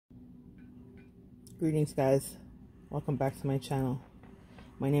Greetings guys, welcome back to my channel.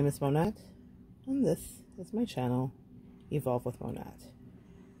 My name is Monette, and this is my channel, Evolve with Monette.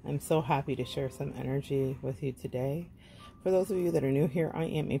 I'm so happy to share some energy with you today. For those of you that are new here, I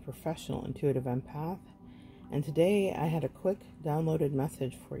am a professional intuitive empath, and today I had a quick downloaded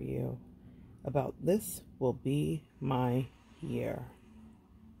message for you about this will be my year.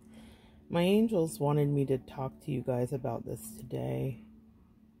 My angels wanted me to talk to you guys about this today.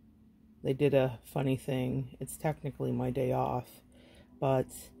 They did a funny thing. It's technically my day off,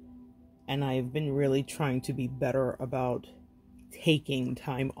 and I've been really trying to be better about taking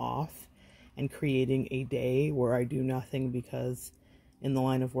time off and creating a day where I do nothing, because in the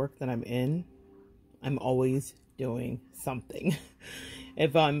line of work that I'm in, I'm always doing something.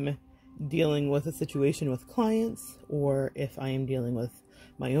 If I'm dealing with a situation with clients, or if I am dealing with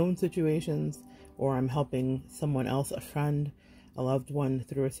my own situations, or I'm helping someone else, a friend, a loved one,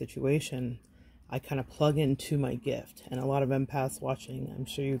 through a situation, I kind of plug into my gift. And a lot of empaths watching, I'm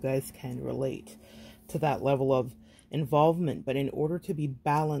sure you guys can relate to that level of involvement. But in order to be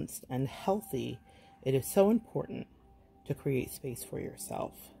balanced and healthy, it is so important to create space for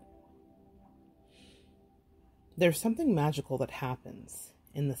yourself. There's something magical that happens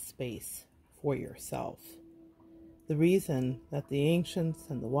in the space for yourself. The reason that the ancients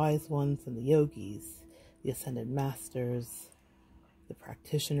and the wise ones and the yogis, the ascended masters, the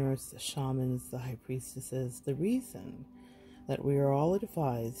practitioners, the shamans, the high priestesses, the reason that we are all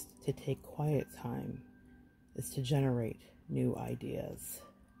advised to take quiet time is to generate new ideas.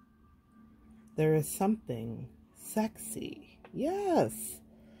 There is something sexy, yes,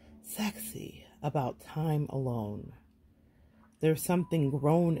 sexy about time alone. There's something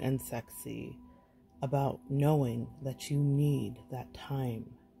grown and sexy about knowing that you need that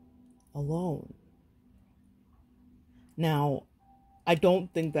time alone. Now, I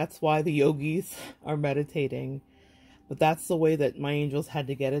don't think that's why the yogis are meditating, but that's the way that my angels had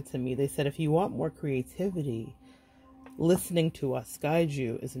to get it to me. They said, if you want more creativity, listening to us guide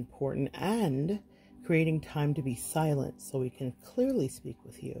you is important, and creating time to be silent so we can clearly speak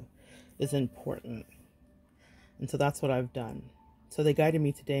with you is important. And so that's what I've done. So they guided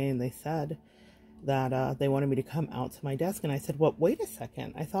me today, and they said that they wanted me to come out to my desk. And I said, well, wait a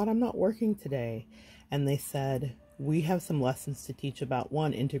second. I thought I'm not working today. And they said, we have some lessons to teach about,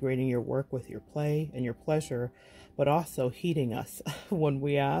 one, integrating your work with your play and your pleasure, but also heeding us when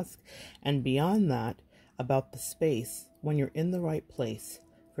we ask. And beyond that, about the space when you're in the right place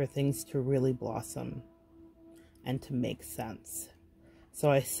for things to really blossom and to make sense. So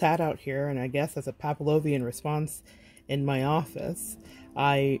I sat out here, and I guess as a Pavlovian response in my office,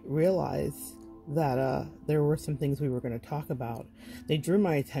 I realized that there were some things we were going to talk about. They drew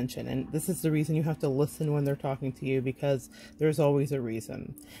my attention, and this is the reason you have to listen when they're talking to you, because there's always a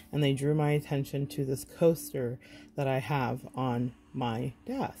reason. And they drew my attention to this coaster that I have on my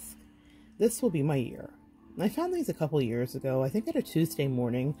desk. This will be my year. I found these a couple years ago, I think at a Tuesday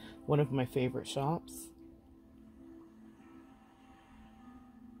morning, one of my favorite shops.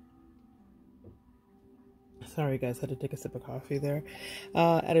 Sorry guys, had to take a sip of coffee there.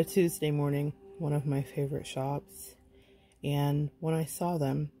 At a Tuesday morning, one of my favorite shops. And when I saw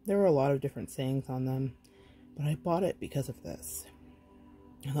them, there were a lot of different sayings on them, but I bought it because of this.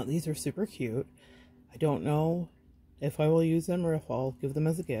 I thought these are super cute. I don't know if I will use them or if I'll give them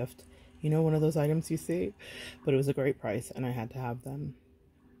as a gift. You know, one of those items you see, but it was a great price and I had to have them.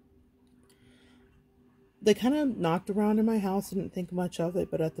 They kind of knocked around in my house, didn't think much of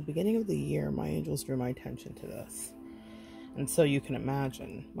it, but at the beginning of the year, my angels drew my attention to this. And so you can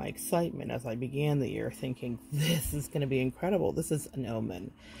imagine my excitement as I began the year thinking, this is going to be incredible. This is an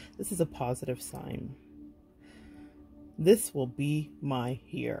omen. This is a positive sign. This will be my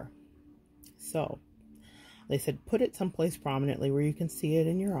year. So they said, put it someplace prominently where you can see it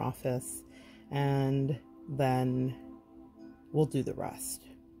in your office, and then we'll do the rest.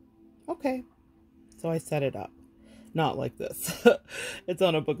 Okay. So I set it up. Not like this. It's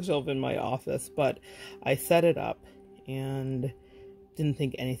on a bookshelf in my office, but I set it up and didn't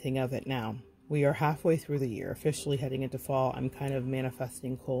think anything of it. Now, we are halfway through the year, officially heading into fall. I'm kind of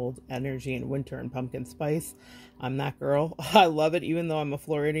manifesting cold energy and winter and pumpkin spice. I'm that girl. I love it. Even though I'm a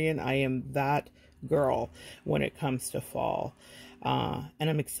Floridian, I am that girl when it comes to fall. And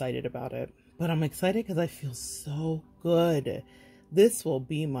I'm excited about it. But I'm excited because I feel so good. This will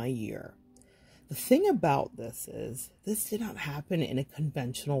be my year. The thing about this is, this did not happen in a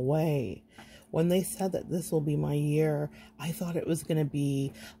conventional way. When they said that this will be my year, I thought it was going to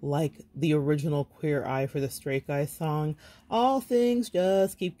be like the original Queer Eye for the Straight Guy song. All things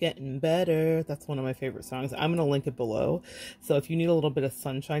just keep getting better. That's one of my favorite songs. I'm going to link it below. So if you need a little bit of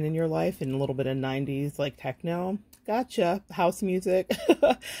sunshine in your life and a little bit of 90s like techno, gotcha. House music,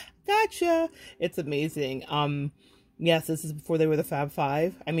 gotcha. It's amazing. Yes, this is before they were the Fab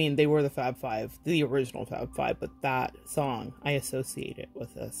Five. I mean, they were the Fab Five, the original Fab Five, but that song, I associate it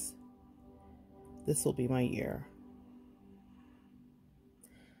with this. This will be my year.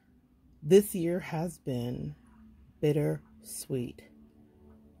 This year has been bittersweet.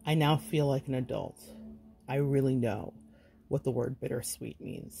 I now feel like an adult. I really know what the word bittersweet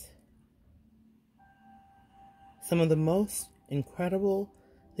means. Some of the most incredible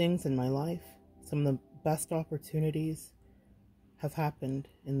things in my life, some of the best opportunities have happened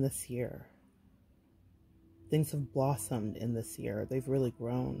in this year. Things have blossomed in this year. They've really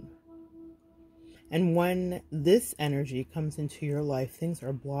grown. And when this energy comes into your life, things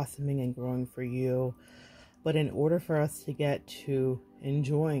are blossoming and growing for you. But in order for us to get to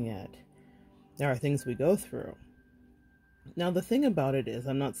enjoying it, there are things we go through. Now, the thing about it is,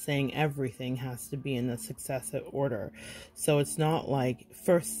 I'm not saying everything has to be in a successive order. So it's not like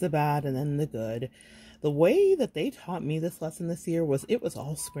first the bad and then the good. The way that they taught me this lesson this year was it was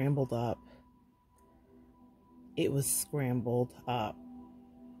all scrambled up. It was scrambled up.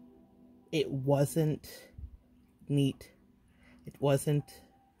 It wasn't neat. It wasn't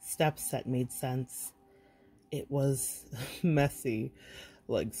steps that made sense. It was messy,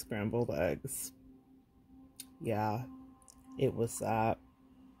 like scrambled eggs. Yeah, it was that.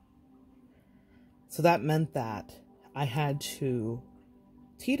 So that meant that I had to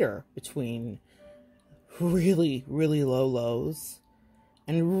teeter between really, really low lows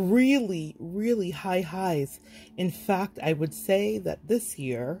and really, really high highs. In fact, I would say that this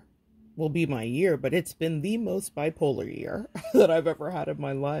year will be my year, but it's been the most bipolar year that I've ever had in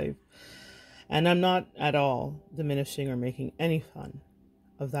my life. And I'm not at all diminishing or making any fun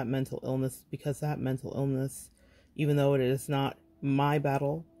of that mental illness, because that mental illness, even though it is not my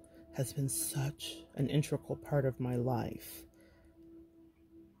battle, has been such an integral part of my life.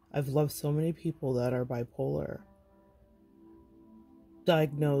 I've loved so many people that are bipolar.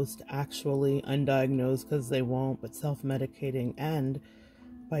 Diagnosed, actually, undiagnosed because they won't, but self-medicating, and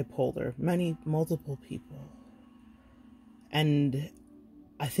bipolar. Multiple people. And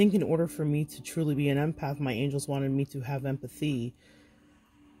I think in order for me to truly be an empath, my angels wanted me to have empathy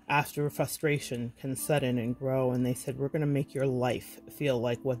after frustration can set in and grow. And they said, we're going to make your life feel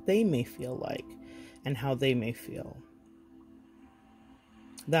like what they may feel like and how they may feel.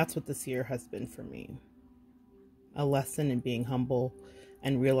 That's what this year has been for me. A lesson in being humble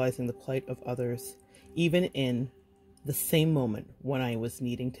and realizing the plight of others, even in the same moment when I was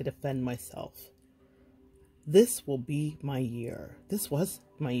needing to defend myself. This will be my year. This was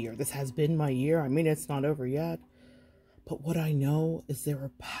my year. This has been my year. I mean, it's not over yet. But what I know is there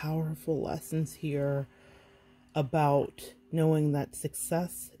are powerful lessons here about knowing that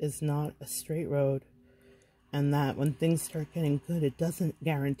success is not a straight road. And that when things start getting good, it doesn't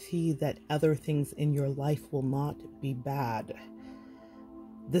guarantee that other things in your life will not be bad.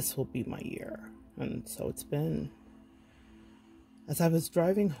 This will be my year. And so it's been. As I was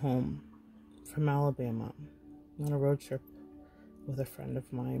driving home from Alabama on a road trip with a friend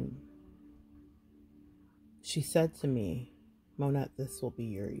of mine, she said to me, Monette, this will be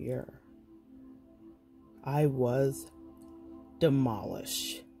your year. I was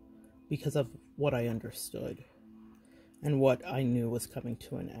demolished because of what I understood and what I knew was coming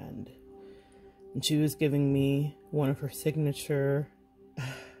to an end. And she was giving me one of her signature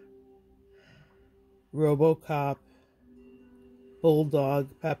RoboCop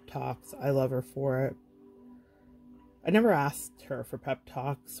bulldog pep talks. I love her for it. I never asked her for pep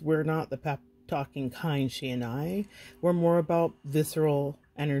talks. We're not the pep talking kind, she and I. We're more about visceral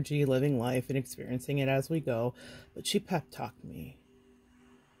energy, living life and experiencing it as we go. But she pep talked me.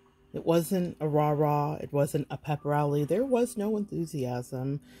 It wasn't a rah-rah. It wasn't a pep rally. There was no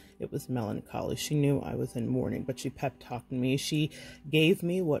enthusiasm. It was melancholy. She knew I was in mourning, but she pep talked me. She gave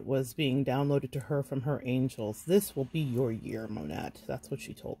me what was being downloaded to her from her angels. This will be your year, Monette. That's what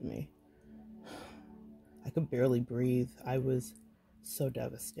she told me. I could barely breathe. I was so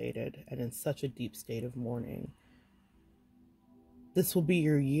devastated and in such a deep state of mourning. This will be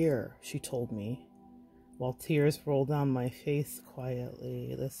your year, she told me, while tears rolled down my face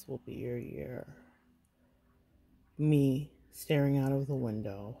quietly. This will be your year. Me staring out of the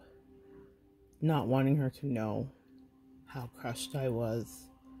window, not wanting her to know how crushed I was.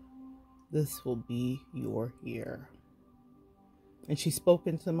 This will be your year. And she spoke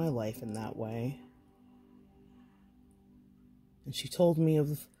into my life in that way. And she told me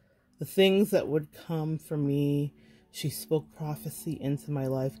of the things that would come for me. She spoke prophecy into my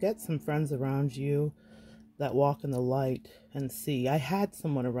life. Get some friends around you that walk in the light and see. I had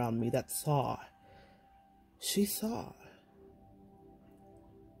someone around me that saw. She saw.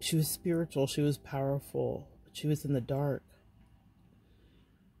 She was spiritual. She was powerful. But she was in the dark.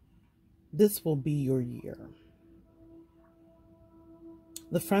 This will be your year.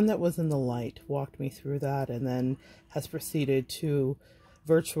 The friend that was in the light walked me through that and then has proceeded to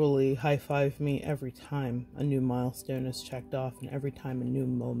virtually high-five me every time a new milestone is checked off and every time a new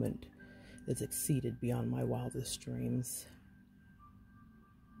moment is exceeded beyond my wildest dreams.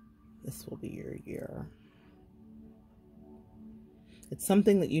 This will be your year. It's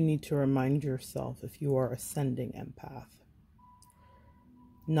something that you need to remind yourself if you are ascending empath.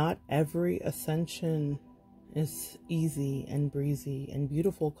 Not every ascension is easy and breezy and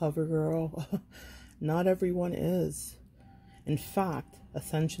beautiful, cover girl. Not everyone is. In fact,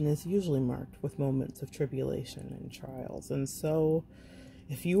 ascension is usually marked with moments of tribulation and trials. And so,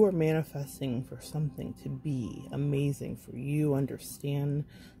 if you are manifesting for something to be amazing for you, understand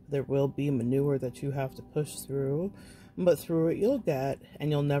there will be manure that you have to push through, but through it you'll get,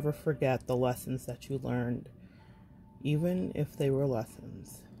 and you'll never forget the lessons that you learned, even if they were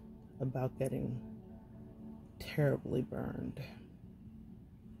lessons about getting terribly burned.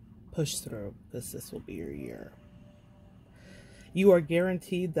 Push through, because this will be your year. You are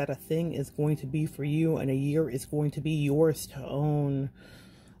guaranteed that a thing is going to be for you and a year is going to be yours to own.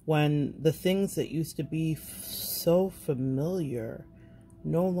 When the things that used to be so familiar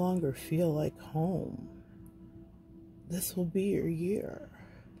no longer feel like home, this will be your year.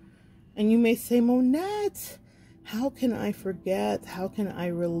 And you may say, Monette, how can I forget? How can I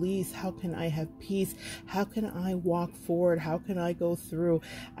release? How can I have peace? How can I walk forward? How can I go through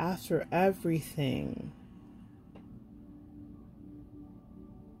after everything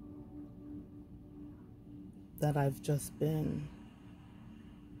that I've just been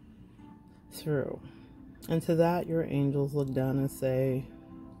through? And to that, your angels look down and say,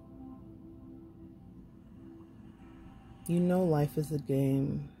 you know life is a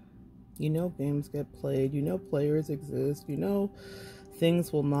game. You know games get played. You know players exist. You know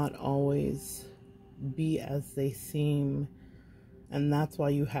things will not always be as they seem. And that's why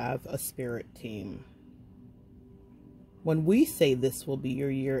you have a spirit team. When we say this will be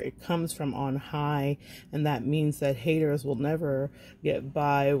your year, it comes from on high, and that means that haters will never get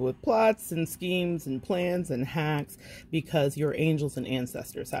by with plots and schemes and plans and hacks because your angels and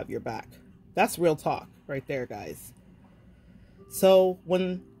ancestors have your back. That's real talk right there, guys. So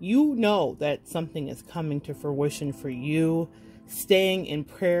when you know that something is coming to fruition for you, staying in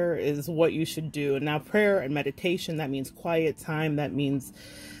prayer is what you should do. And now prayer and meditation, that means quiet time, that means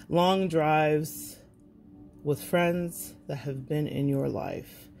long drives with friends that have been in your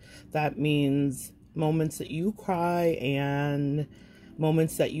life. That means moments that you cry and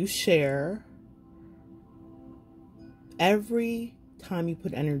moments that you share. Every time you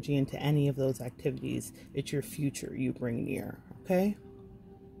put energy into any of those activities, it's your future you bring near, okay?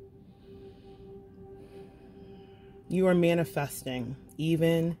 You are manifesting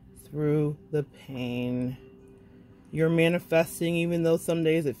even through the pain. You're manifesting even though some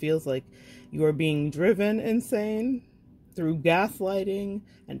days it feels like you are being driven insane through gaslighting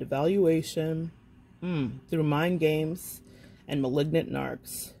and devaluation, through mind games and malignant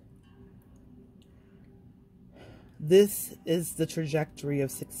narcs. This is the trajectory of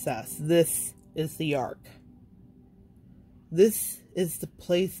success. This is the arc. This is the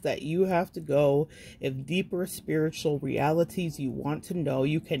place that you have to go if deeper spiritual realities you want to know.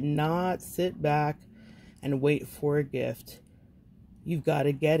 You cannot sit back and wait for a gift. You've got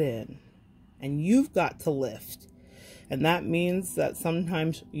to get in and you've got to lift. And that means that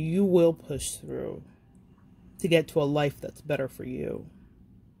sometimes you will push through to get to a life that's better for you.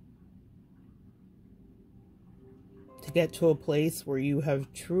 To get to a place where you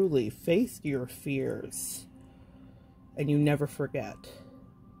have truly faced your fears and you never forget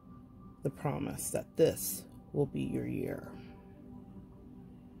the promise that this will be your year.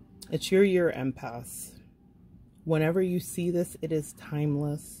 It's your year, empaths. Whenever you see this, it is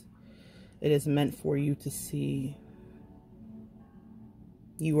timeless. It is meant for you to see.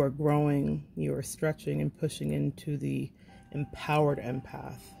 You are growing, you are stretching and pushing into the empowered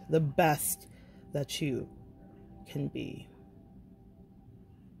empath, the best that you can be.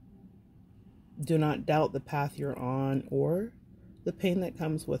 Do not doubt the path you're on or the pain that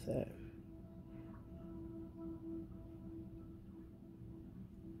comes with it.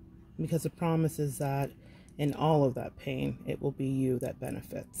 Because the promise is that In all of that pain, it will be you that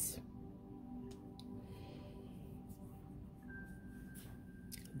benefits.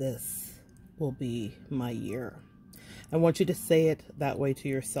 This will be my year. I want you to say it that way to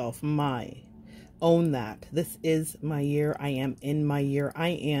yourself. Own that. This is my year. I am in my year. I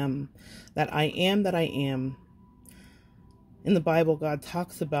am that I am that I am. In the Bible, God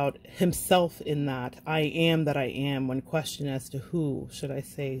talks about himself in that. I am that I am, when questioned as to who, should I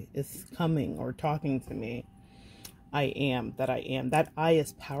say, is coming or talking to me. I am that I am. That I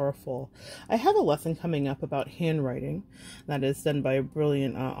is powerful. I have a lesson coming up about handwriting that is done by a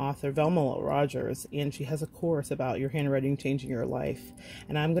brilliant author, Velma Rogers, and she has a course about your handwriting changing your life.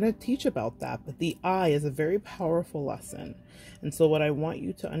 And I'm going to teach about that. But the I is a very powerful lesson. And so what I want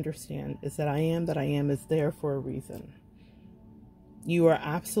you to understand is that I am is there for a reason. You are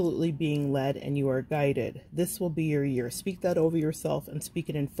absolutely being led and you are guided. This will be your year. Speak that over yourself and speak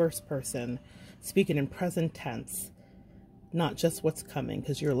it in first person. Speak it in present tense. Not just what's coming,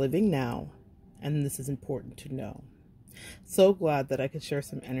 because you're living now, and this is important to know. So glad that I could share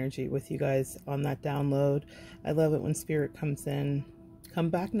some energy with you guys on that download. I love it when spirit comes in. Come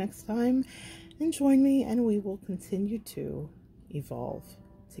back next time and join me, and we will continue to evolve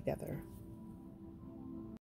together.